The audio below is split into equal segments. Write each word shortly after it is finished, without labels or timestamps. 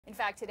In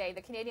fact, today,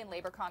 the Canadian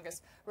Labour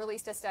Congress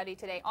released a study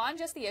today on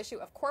just the issue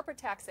of corporate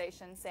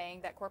taxation,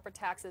 saying that corporate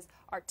taxes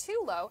are too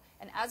low,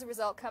 and as a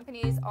result,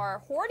 companies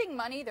are hoarding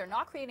money. They're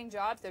not creating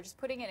jobs. They're just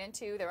putting it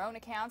into their own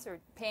accounts or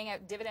paying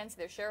out dividends to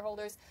their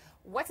shareholders.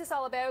 What's this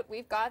all about?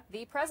 We've got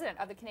the president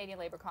of the Canadian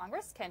Labour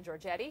Congress, Ken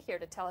Georgetti, here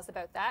to tell us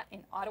about that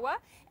in Ottawa,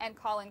 and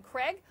Colin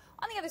Craig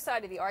on the other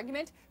side of the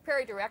argument.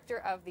 Prairie, director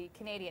of the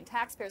Canadian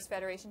Taxpayers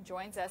Federation,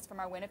 joins us from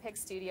our Winnipeg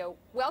studio.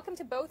 Welcome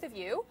to both of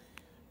you.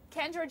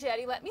 Ken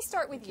Georgetti, let me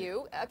start with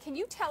you. Can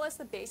you tell us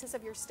the basis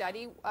of your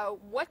study?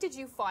 What did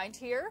you find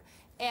here,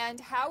 and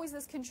how is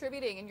this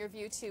contributing, in your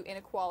view, to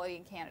inequality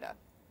in Canada?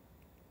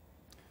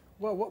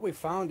 Well, what we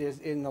found is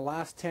in the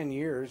last 10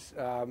 years,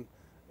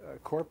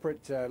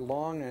 corporate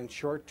long and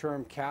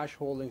short-term cash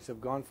holdings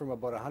have gone from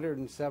about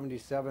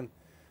 $177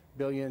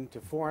 billion to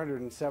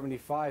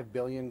 $475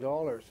 billion.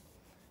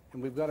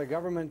 And we've got a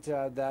government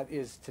that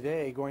is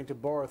today going to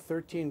borrow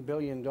 $13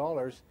 billion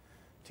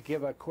to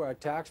give a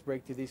tax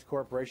break to these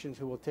corporations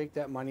who will take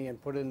that money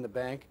and put it in the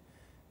bank,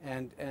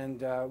 and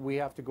we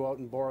have to go out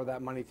and borrow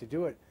that money to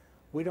do it.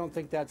 We don't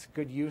think that's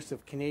good use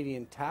of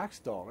Canadian tax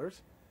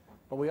dollars,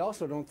 but we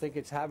also don't think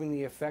it's having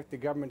the effect the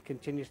government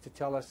continues to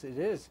tell us it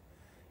is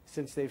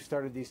since they've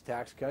started these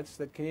tax cuts,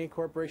 that Canadian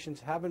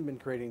corporations haven't been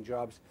creating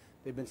jobs.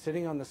 They've been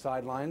sitting on the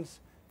sidelines.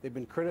 They've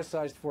been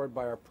criticized for it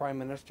by our Prime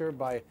Minister,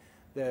 by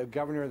the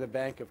Governor of the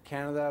Bank of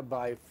Canada,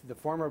 by the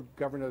former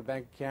Governor of the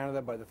Bank of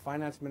Canada, by the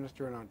Finance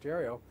Minister in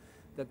Ontario,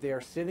 that they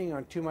are sitting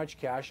on too much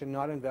cash and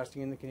not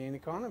investing in the Canadian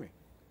economy.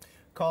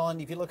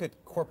 Colin, if you look at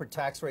corporate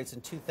tax rates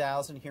in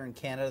 2000 here in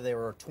Canada, they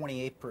were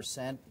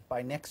 28%.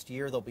 By next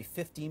year, they'll be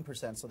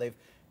 15%. So they've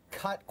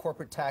cut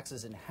corporate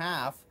taxes in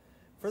half.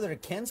 Further to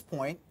Ken's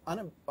point,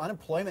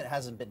 unemployment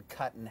hasn't been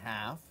cut in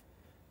half.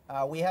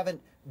 We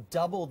haven't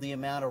doubled the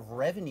amount of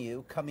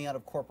revenue coming out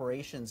of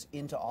corporations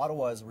into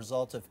Ottawa as a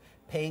result of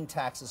paying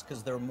taxes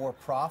because they're more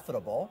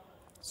profitable.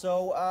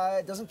 So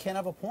doesn't Ken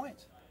have a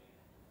point?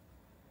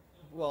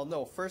 Well,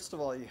 no. First of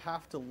all, you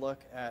have to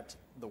look at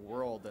the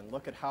world and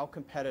look at how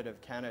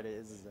competitive Canada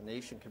is as a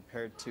nation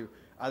compared to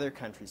other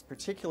countries,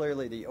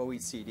 particularly the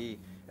OECD.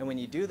 And when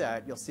you do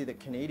that, you'll see that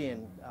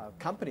Canadian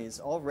companies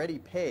already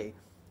pay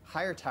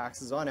higher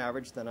taxes on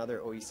average than other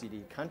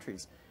OECD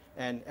countries.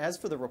 And as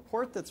for the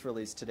report that's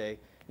released today,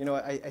 you know,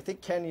 I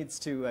think Ken needs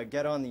to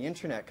get on the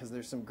internet because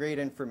there's some great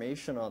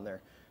information on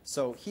there.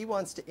 So he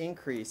wants to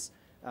increase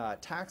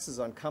taxes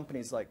on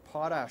companies like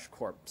Potash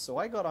Corp. So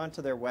I got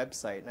onto their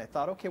website and I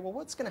thought, okay, well,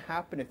 what's going to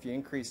happen if you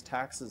increase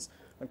taxes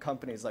on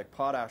companies like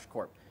Potash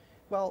Corp?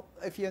 Well,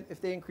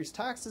 if they increase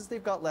taxes,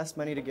 they've got less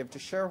money to give to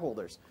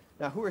shareholders.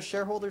 Now, who are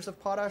shareholders of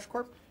Potash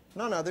Corp?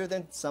 None other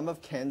than some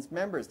of Ken's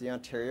members, the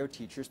Ontario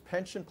Teachers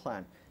Pension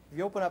Plan. If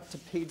you open up to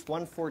page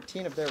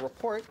 114 of their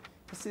report,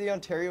 you see the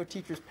Ontario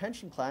Teachers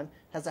Pension Plan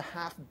has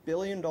 $500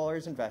 million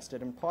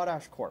invested in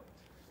Potash Corp.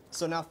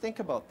 So now think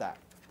about that.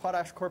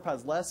 Potash Corp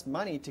has less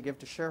money to give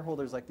to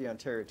shareholders like the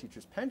Ontario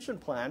Teachers Pension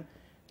Plan,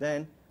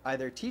 then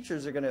either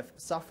teachers are going to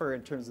suffer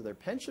in terms of their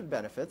pension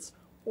benefits,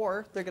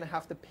 or they're going to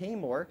have to pay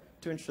more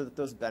to ensure that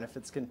those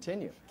benefits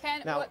continue.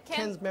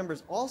 Ken's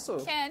members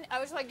also... Ken, I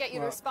would just like to get you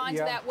to respond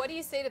to that. What do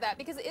you say to that?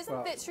 Because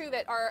isn't it true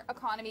that our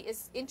economy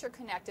is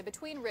interconnected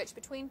between rich,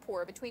 between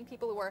poor, between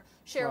people who are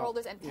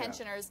shareholders and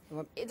pensioners?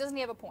 Doesn't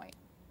he have a point?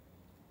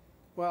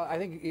 Well, I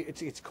think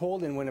it's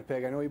cold in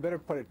Winnipeg. I know you better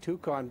put a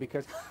toque on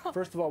because,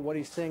 first of all, what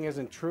he's saying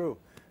isn't true.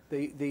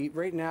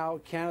 Right now,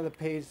 Canada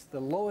has the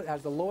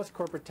lowest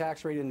corporate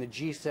tax rate in the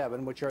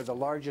G7, which are the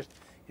largest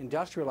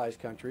industrialized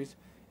countries.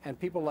 And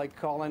people like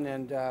Colin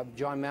and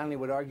John Manley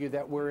would argue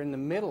that we're in the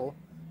middle,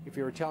 if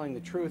you were telling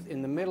the truth,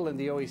 in the middle in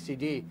the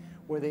OECD,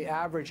 where they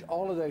average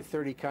all of the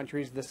 30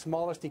 countries, the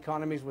smallest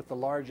economies with the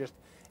largest,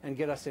 and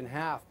get us in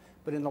half.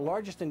 But in the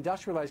largest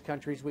industrialized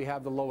countries, we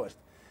have the lowest.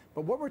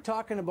 But what we're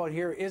talking about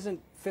here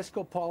isn't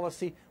fiscal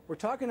policy. We're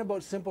talking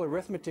about simple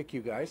arithmetic, you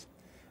guys.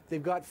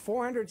 They've got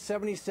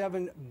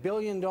 $477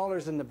 billion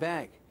in the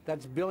bank.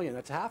 That's billion.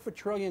 That's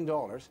 $500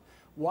 billion.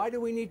 Why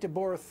do we need to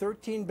borrow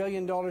 $13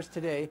 billion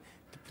today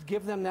to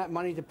give them that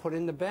money to put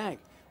in the bank?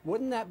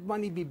 Wouldn't that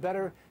money be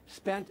better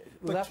spent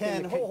left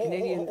in the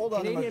Canadian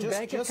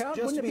bank account?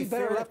 Wouldn't it be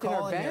better left in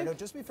our bank? No,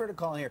 just be fair to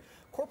Colin here.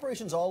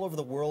 Corporations all over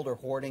the world are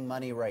hoarding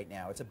money right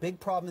now. It's a big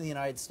problem in the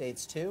United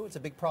States, too. It's a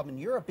big problem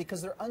in Europe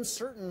because they're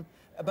uncertain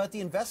about the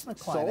investment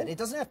climate. It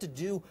doesn't have to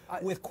do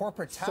with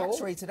corporate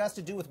tax rates. It has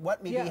to do with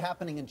what may be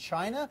happening in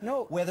China,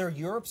 whether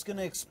Europe's going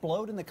to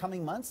explode in the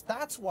coming months.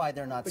 That's why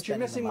they're not spending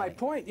the money.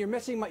 But you're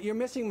missing my point. You're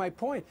missing my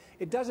point.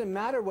 It doesn't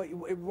matter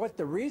what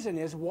the reason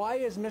is. Why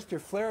is Mr.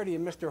 Flaherty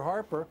and Mr.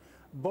 Harper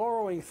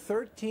borrowing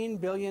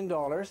 $13 billion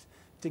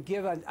to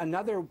give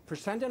another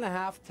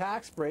 1.5%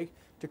 tax break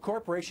to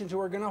corporations who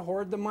are going to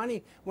hoard the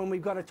money when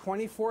we've got a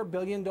 $24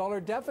 billion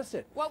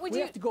deficit? We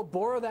have to go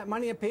borrow that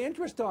money and pay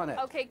interest on it.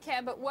 Okay,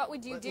 Ken, but what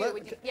would you do?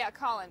 Yeah,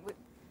 Colin,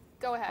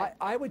 go ahead.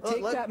 I would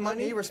take that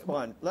money. Let me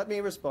respond. Let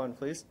me respond,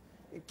 please.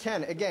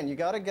 Ken, again, you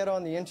got to get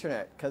on the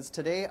internet because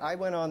today I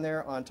went on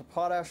there onto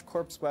Potash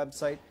Corp's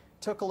website,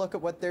 took a look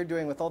at what they're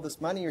doing with all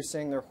this money you're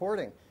saying they're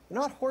hoarding. They're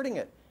not hoarding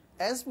it.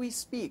 As we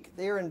speak,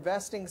 they are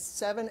investing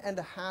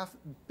 $7.5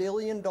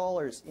 billion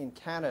in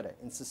Canada,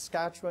 in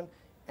Saskatchewan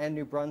and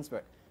New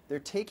Brunswick. They're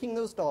taking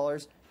those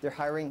dollars, they're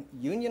hiring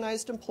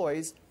unionized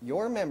employees,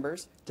 your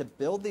members, to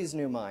build these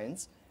new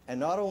mines. And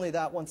not only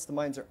that, once the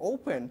mines are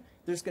open,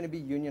 there's going to be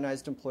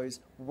unionized employees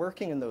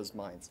working in those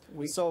mines.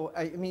 So,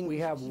 I mean, we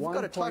have you've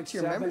got to talk to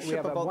your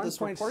membership about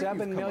this report you've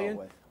come out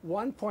with.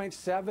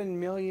 1.7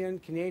 million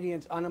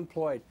Canadians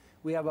unemployed.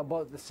 We have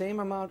about the same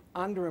amount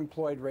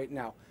underemployed right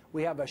now.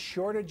 We have a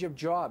shortage of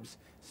jobs.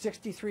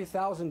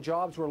 63,000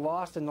 jobs were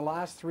lost in the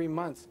last 3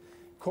 months.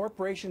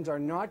 Corporations are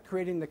not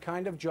creating the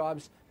kind of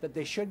jobs that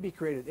they should be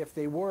created. If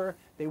they were,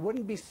 they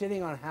wouldn't be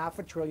sitting on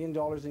 $500 billion in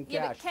cash.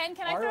 Yeah, but Ken,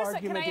 can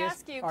I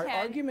ask you,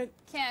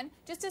 Ken,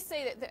 just to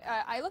say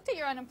that I looked at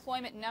your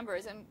unemployment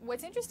numbers, and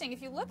what's interesting,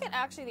 if you look at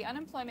actually the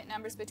unemployment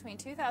numbers between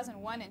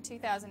 2001 and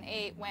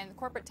 2008, when the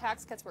corporate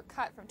tax cuts were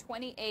cut from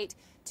 28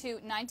 to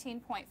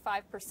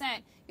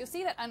 19.5%, you'll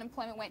see that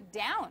unemployment went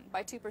down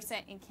by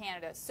 2% in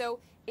Canada. So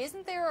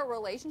isn't there a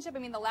relationship? I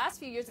mean, the last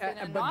few years have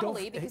been an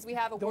anomaly because we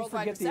have a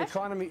worldwide recession.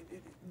 Don't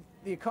forget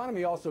the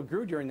economy also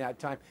grew during that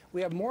time.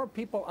 We have more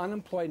people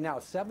unemployed now.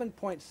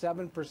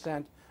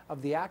 7.7%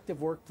 of the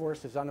active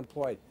workforce is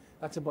unemployed.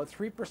 That's about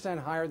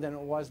 3% higher than it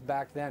was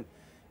back then.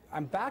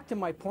 I'm back to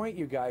my point,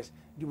 you guys.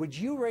 Would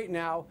you right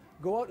now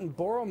go out and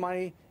borrow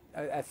money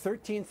at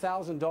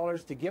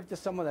 $13,000 to give to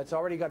someone that's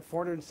already got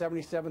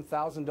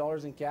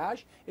 $477,000 in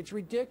cash? It's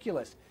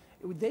ridiculous.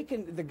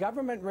 The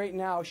government right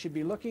now should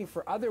be looking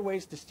for other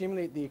ways to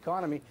stimulate the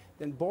economy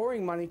than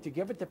borrowing money to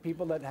give it to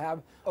people that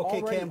have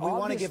already Ken, we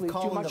want to give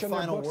Colin the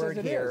final word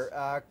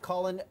here.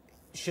 Colin,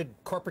 should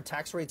corporate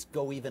tax rates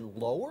go even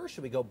lower?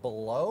 Should we go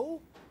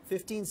below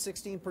 15,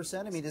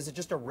 16%? I mean, is it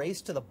just a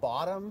race to the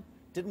bottom?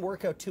 Didn't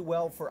work out too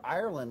well for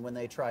Ireland when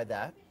they tried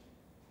that.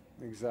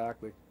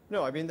 Exactly.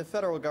 No, I mean, the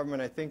federal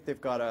government, I think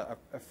they've got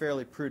a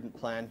fairly prudent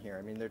plan here.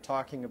 I mean, they're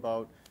talking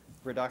about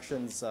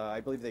reductions,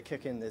 I believe they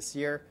kick in this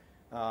year.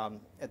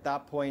 At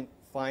that point,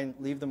 fine,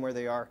 leave them where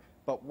they are.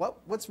 But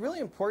what's really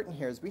important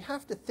here is we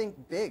have to think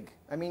big.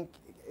 I mean,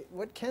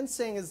 what Ken's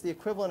saying is the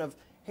equivalent of,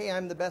 hey,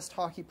 I'm the best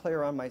hockey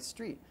player on my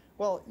street.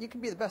 Well, you can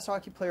be the best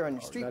hockey player on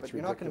your street, but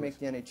you're not going to make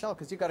the NHL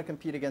because you've got to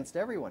compete against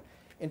everyone.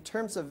 In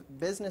terms of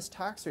business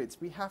tax rates,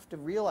 we have to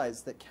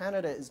realize that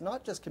Canada is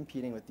not just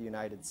competing with the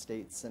United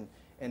States and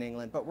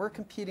England, but we're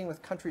competing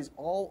with countries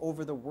all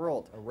over the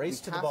world. A race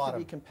to the bottom. We have to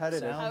be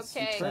competitive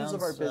in terms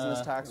of our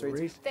business tax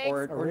rates.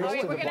 We're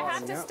going to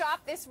have to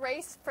stop this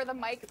race for the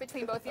mic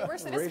between both of you.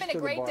 So this has been a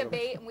great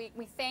debate, and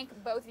we thank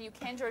both of you,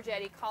 Ken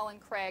Georgetti, Colin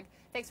Craig.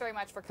 Thanks very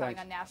much for coming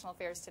on National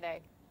Affairs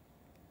today.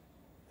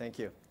 Thank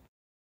you.